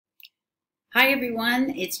Hi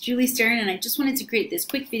everyone, it's Julie Stern, and I just wanted to create this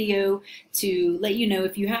quick video to let you know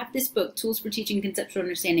if you have this book, Tools for Teaching Conceptual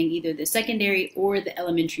Understanding, either the secondary or the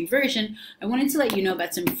elementary version. I wanted to let you know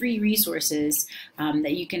about some free resources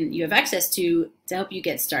that you have access to help you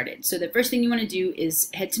get started. So the first thing you want to do is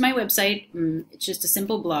head to my website. It's just a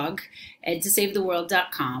simple blog,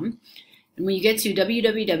 edtosavetheworld.com. And when you get to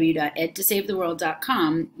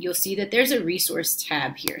www.edtosavetheworld.com, you'll see that there's a resource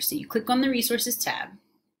tab here. So you click on the resources tab,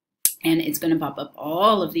 and it's going to pop up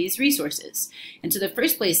all of these resources. And so the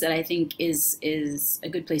first place that I think is a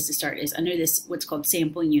good place to start is under this, what's called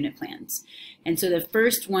sample unit plans. And so the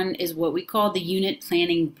first one is what we call the unit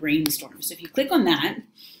planning brainstorm. So if you click on that,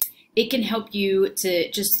 it can help you to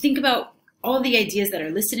just think about all the ideas that are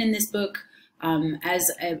listed in this book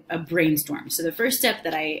as a brainstorm. So the first step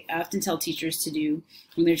that I often tell teachers to do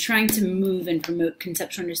when they're trying to move and promote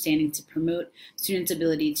conceptual understanding, to promote students'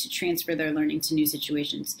 ability to transfer their learning to new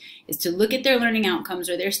situations, is to look at their learning outcomes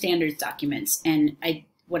or their standards documents, and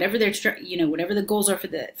whatever the goals are for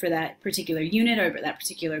that particular unit or that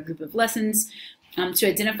particular group of lessons, to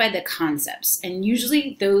identify the concepts. And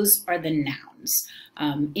usually those are the nouns.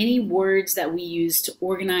 Any words that we use to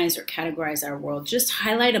organize or categorize our world, just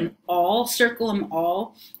highlight them all, circle them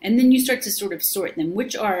all, and then you start to sort of sort them.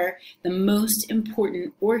 Which are the most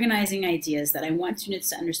important organizing ideas that I want students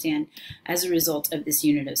to understand as a result of this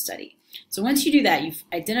unit of study? So once you do that, you've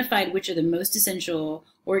identified which are the most essential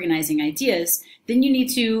organizing ideas, then you need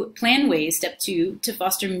to plan ways, step 2, to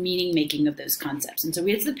foster meaning making of those concepts. And so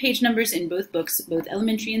the page numbers in both books, both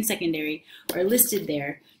elementary and secondary, are listed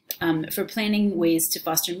there for planning ways to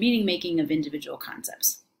foster meaning making of individual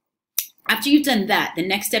concepts. After you've done that, the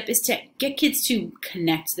next step is to get kids to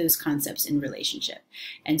connect those concepts in relationship.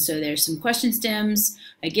 And so there's some question stems.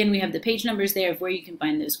 Again, we have the page numbers there of where you can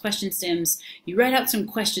find those question stems. You write out some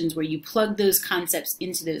questions where you plug those concepts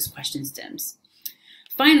into those question stems.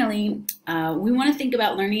 Finally, we want to think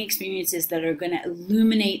about learning experiences that are going to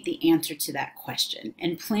illuminate the answer to that question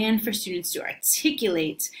and plan for students to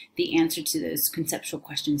articulate the answer to those conceptual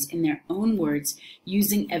questions in their own words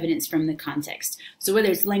using evidence from the context. So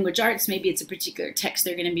whether it's language arts, maybe it's a particular text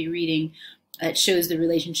they're going to be reading that shows the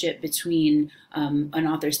relationship between an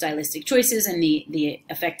author's stylistic choices and the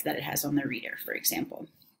effect that it has on the reader, for example.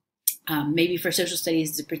 Maybe for social studies,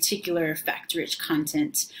 it's a particular fact-rich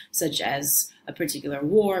content, such as a particular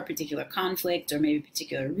war, a particular conflict, or maybe a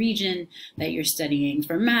particular region that you're studying.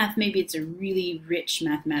 For math, maybe it's a really rich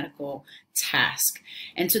mathematical task.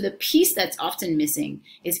 And so the piece that's often missing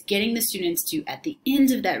is getting the students to, at the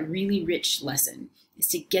end of that really rich lesson, is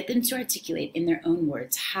to get them to articulate in their own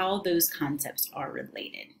words how those concepts are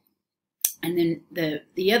related. And then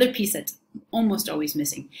the other piece that's almost always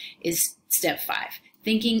missing is step 5.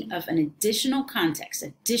 Thinking of an additional context,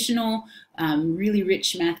 additional really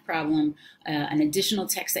rich math problem, an additional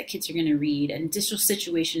text that kids are going to read, an additional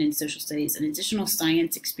situation in social studies, an additional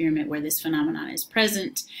science experiment where this phenomenon is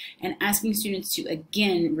present, and asking students to,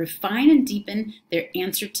 again, refine and deepen their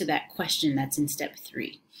answer to that question that's in step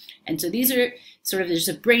 3. And so these are there's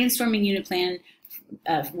a brainstorming unit plan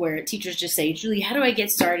where teachers just say, Julie, how do I get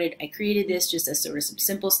started? I created this just as sort of some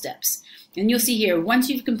simple steps. And you'll see here, once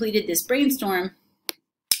you've completed this brainstorm,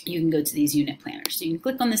 you can go to these unit planners. So you can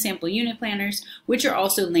click on the sample unit planners, which are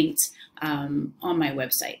also linked on my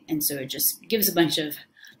website. And so it just gives a bunch of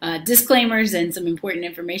disclaimers and some important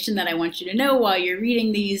information that I want you to know while you're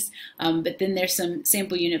reading these. But then there's some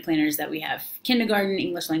sample unit planners that we have: kindergarten,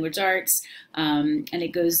 English language arts, and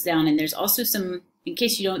it goes down. And there's also some, in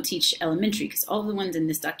case you don't teach elementary, because all of the ones in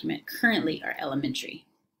this document currently are elementary.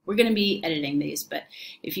 We're going to be editing these, but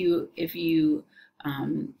if you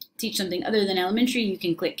teach something other than elementary, you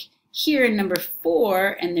can click here in number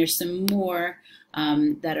 4, and there's some more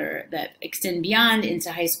that extend beyond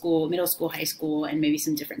into high school, middle school, high school, and maybe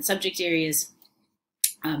some different subject areas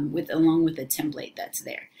along with the template that's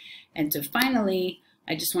there. And so finally,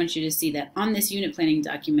 I just want you to see that on this unit planning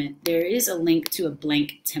document, there is a link to a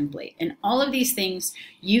blank template. And all of these things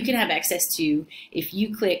you can have access to if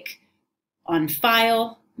you click on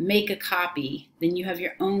File, Make a Copy, then you have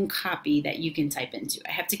your own copy that you can type into.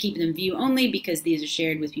 I have to keep them view only because these are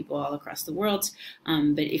shared with people all across the world.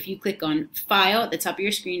 But if you click on File at the top of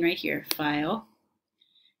your screen right here, File,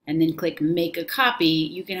 and then click Make a Copy,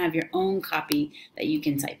 you can have your own copy that you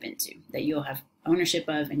can type into, that you'll have ownership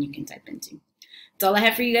of and you can type into. That's all I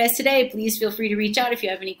have for you guys today. Please feel free to reach out if you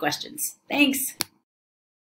have any questions. Thanks.